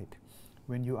 all right.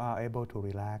 When you are able to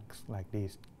relax like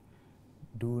this,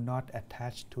 do not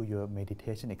attach to your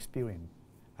meditation experience.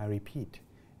 I repeat,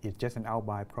 it's just an out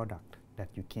byproduct that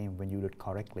you came when you do it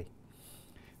correctly.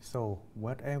 So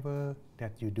whatever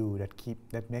that you do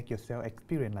that make yourself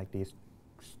experience like this,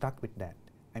 stick with that,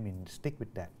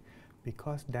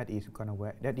 because that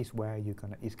is where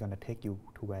it's gonna take you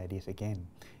to where it is again.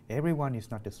 Everyone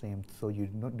is not the same, so you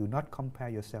do not compare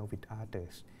yourself with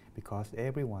others, because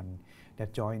everyone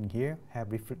that join here have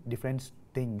different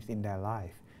things in their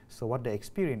life. So what they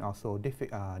experience also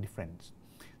different.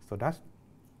 So that's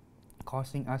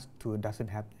causing us to doesn't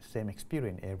have the same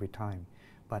experience every time.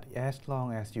 But as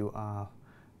long as you are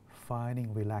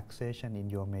finding relaxation in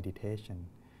your meditation,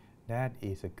 that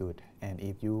is a good. And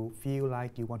if you feel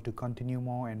like you want to continue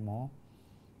more and more,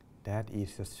 that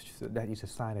is a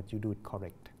sign that you do it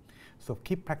correct. So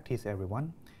keep practice,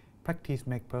 everyone. Practice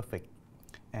make perfect,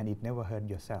 and it never hurt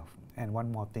yourself. And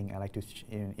one more thing, I like to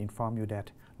inform you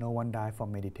that no one died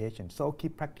from meditation. So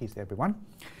keep practice, everyone.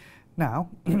 Now,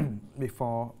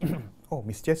 before, oh,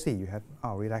 Miss Jessie, you had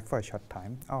relax for a short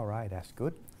time. All right, that's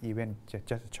good. Even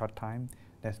just a short time,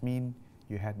 that means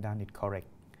you had done it correct.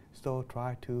 So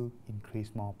try to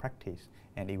increase more practice,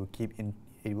 and it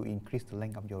will increase the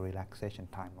length of your relaxation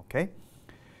time. Okay.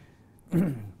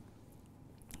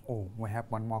 Oh, we have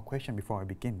one more question before I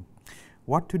begin.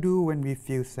 What to do when we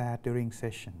feel sad during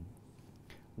session?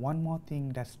 One more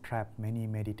thing that's trapped many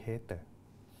meditators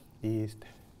is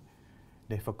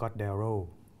they forgot their role.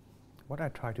 What I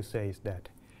try to say is that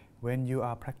when you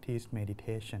are practice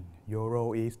meditation, your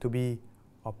role is to be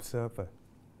observer.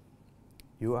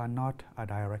 You are not a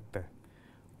director.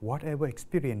 Whatever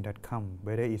experience that comes,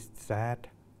 whether it's sad,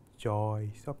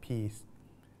 joy, or peace,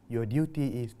 your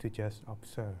duty is to just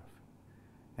observe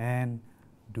and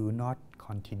do not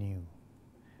continue.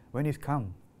 When it's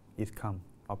come,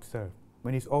 observe.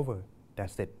 When it's over,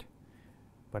 that's it.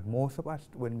 But most of us,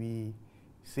 when we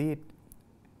see it,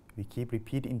 we keep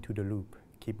repeating into the loop,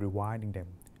 keep rewinding them,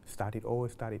 start it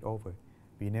over.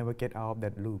 We never get out of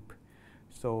that loop.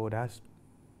 So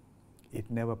it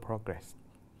never progresses.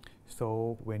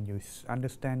 So when you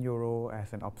understand your role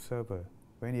as an observer,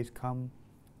 when it comes,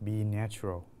 be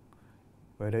natural.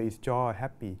 Whether it's joy or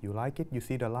happy, you like it, you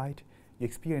see the light, you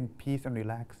experience peace and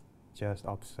relax, just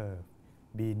observe.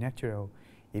 Be natural.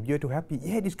 If you're too happy,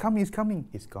 yeah, it's coming,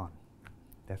 it's gone.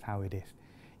 That's how it is.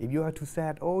 If you are too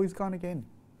sad, oh, it's gone again.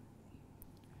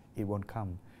 It won't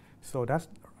come. So that's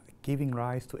giving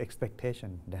rise to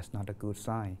expectation. That's not a good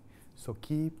sign. So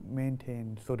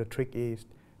maintain. So the trick is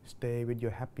stay with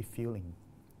your happy feeling.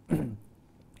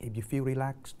 If you feel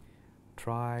relaxed,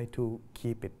 try to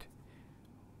keep it.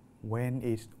 When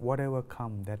it's whatever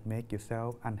comes that make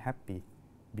yourself unhappy,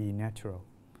 be natural.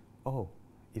 Oh,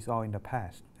 it's all in the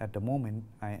past. At the moment,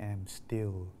 I am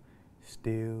still,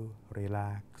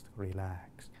 relaxed.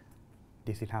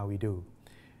 This is how we do.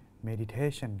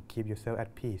 Meditation, keep yourself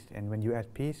at peace. And when you're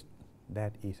at peace,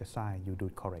 that is a sign you do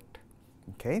it correct.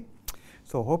 Okay?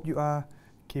 So hope you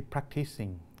keep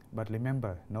practicing. But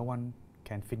remember, no one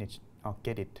can finish or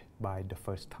get it by the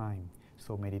first time.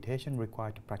 So meditation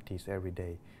requires to practice every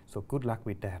day. So good luck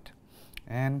with that.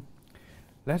 And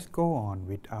let's go on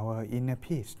with our inner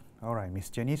peace. All right, Miss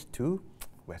Janice 2,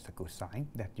 that's a good sign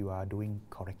that you are doing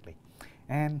correctly.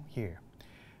 And here,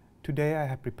 today I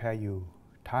have prepared you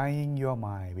tying your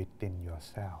mind within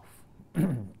yourself.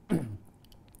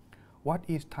 What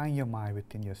is tying your mind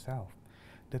within yourself?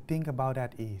 The thing about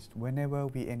that is, whenever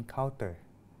we encounter,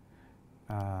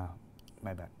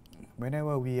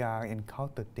 whenever we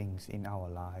encounter things in our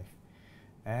life,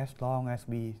 as long as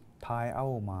we tie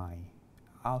our mind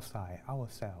outside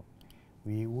ourselves,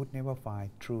 we would never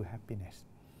find true happiness.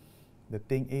 The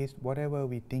thing is, whatever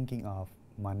we're thinking of,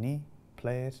 money,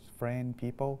 place, friend,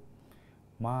 people,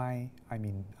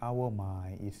 our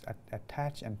mind is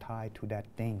attached and tied to that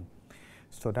thing.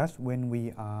 So that's when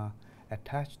we are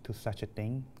attached to such a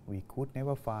thing, we could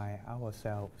never find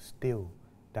ourselves still.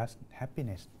 Thus,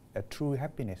 happiness, a true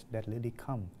happiness that really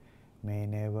comes, may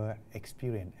never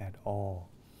experience at all.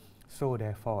 So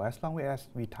therefore, as long as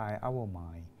we tie our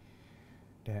mind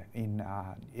in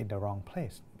the wrong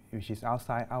place, which is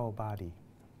outside our body,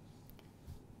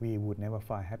 we would never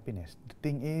find happiness. The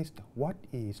thing is, what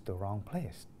is the wrong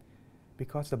place?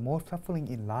 Because the most suffering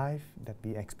in life that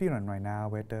we experience right now,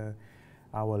 whether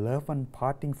our loved one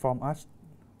parting from us,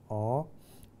 or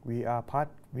we are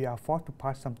forced to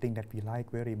part something that we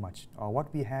like very much, or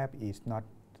what we have is not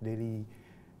really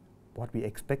what we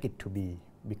expect it to be,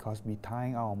 because we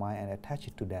tying our mind and attach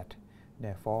it to that.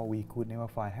 Therefore, we could never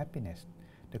find happiness.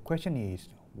 The question is,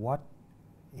 what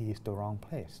is the wrong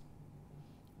place?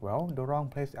 Well, the wrong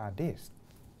place are this: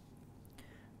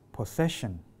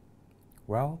 possession,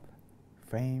 wealth,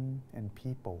 fame, and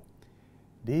people.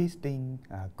 These things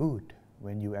are good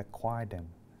when you acquire them,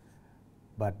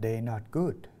 but they're not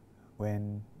good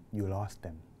when you lost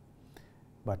them.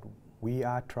 But we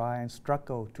are trying and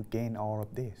struggle to gain all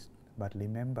of this. But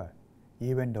remember,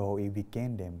 even though if we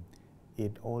gain them,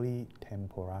 it's only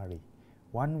temporary.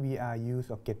 Once we are used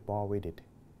or get bored with it,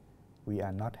 we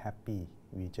are not happy.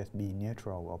 We just be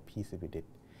neutral or peace with it.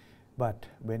 But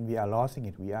when we are losing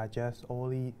it, we are just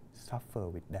only suffer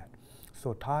with that.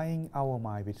 So tying our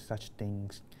mind with such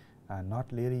things are not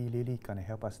really gonna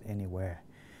help us anywhere.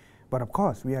 But of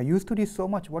course, we are used to this so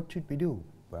much. What should we do?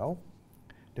 Well,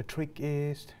 the trick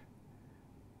is,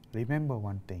 remember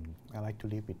one thing. I like to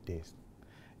leave with this.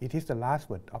 It is the last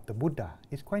word of the Buddha.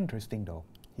 It's quite interesting though.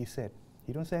 He said,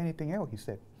 he don't say anything else. He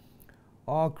said,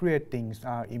 all created things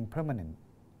are impermanent.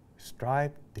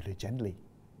 Strive diligently.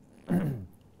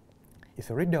 It's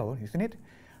a riddle, isn't it?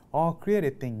 All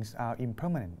created things are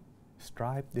impermanent.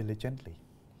 Strive diligently.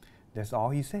 That's all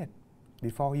he said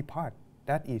before he parted.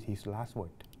 That is his last word.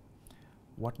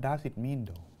 What does it mean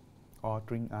though? All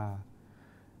things are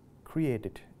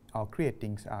created. All created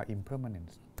things are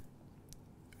impermanent.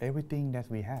 Everything that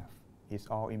we have is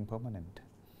all impermanent.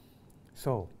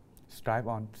 So strive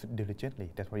on diligently.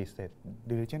 That's what he said.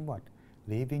 Diligent what?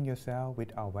 Living yourself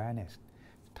with awareness,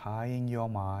 tying your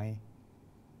mind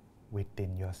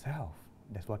within yourself.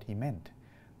 That's what he meant.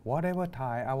 Whatever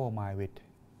tie our mind with,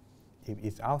 if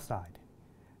it's outside,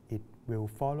 it will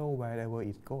follow wherever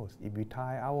it goes. If we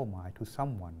tie our mind to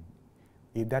someone,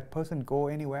 if that person go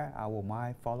anywhere, our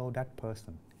mind follow that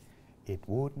person. It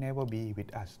would never be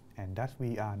with us, and thus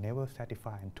we are never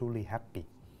satisfied and truly happy.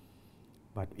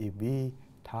 But if we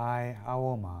tie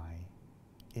our mind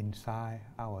inside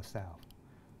ourselves,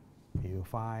 you will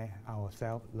find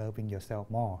ourselves loving yourself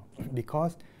more.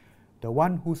 Because the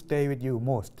one who stays with you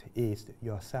most is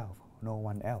yourself, no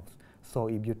one else. So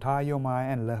if you tie your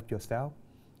mind and love yourself,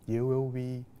 you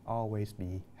will always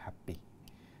be happy.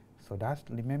 So that's,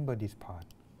 remember this part.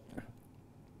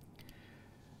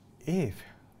 If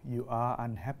you are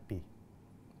unhappy,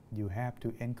 you have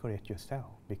to encourage yourself,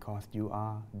 because you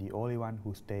are the only one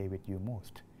who stays with you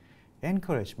most.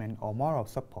 Encouragement or moral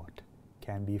support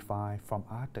can be found from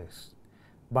others,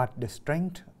 but the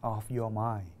strength of your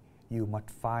mind, you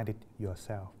must find it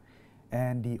yourself.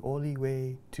 And the only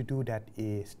way to do that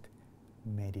is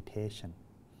meditation.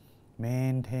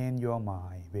 Maintain your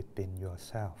mind within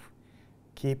yourself.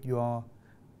 Keep your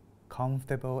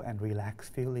comfortable and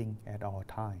relaxed feeling at all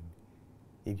times.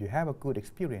 If you have a good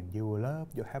experience, you will love,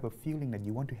 you have a feeling that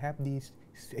you want to have this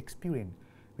experience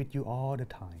with you all the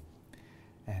time.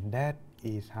 And that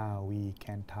is how we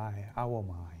can tie our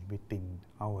mind within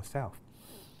ourselves.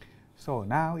 So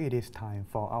now it is time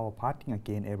for our parting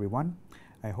again, everyone.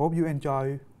 I hope you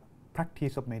enjoy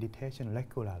practice of meditation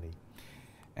regularly.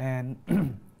 And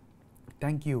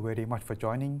thank you very much for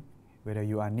joining, whether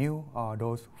you are new or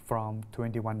those from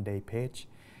 21-day page.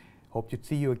 Hope to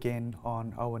see you again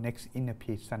on our next Inner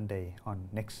Peace Sunday on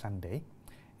next Sunday.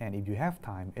 And if you have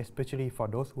time, especially for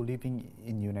those who living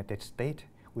in United States,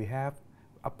 we have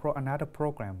another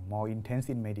program more intense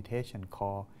in meditation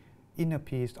called Inner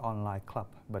Peace Online Club.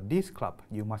 But this club,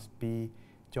 you must be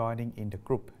joining in the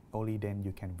group. Only then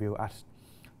you can view us.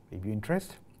 If you're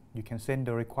interested, you can send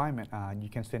the requirement. You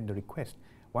can send the request.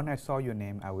 Once I saw your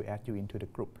name, I will add you into the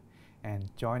group. And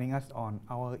joining us on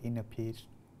our Inner Peace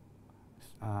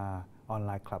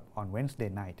Online Club on Wednesday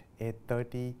night,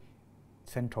 8:30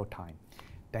 Central Time.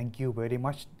 Thank you very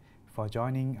much for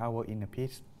joining our Inner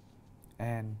Peace,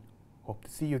 and hope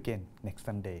to see you again next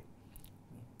Sunday.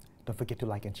 Don't forget to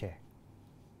like and share.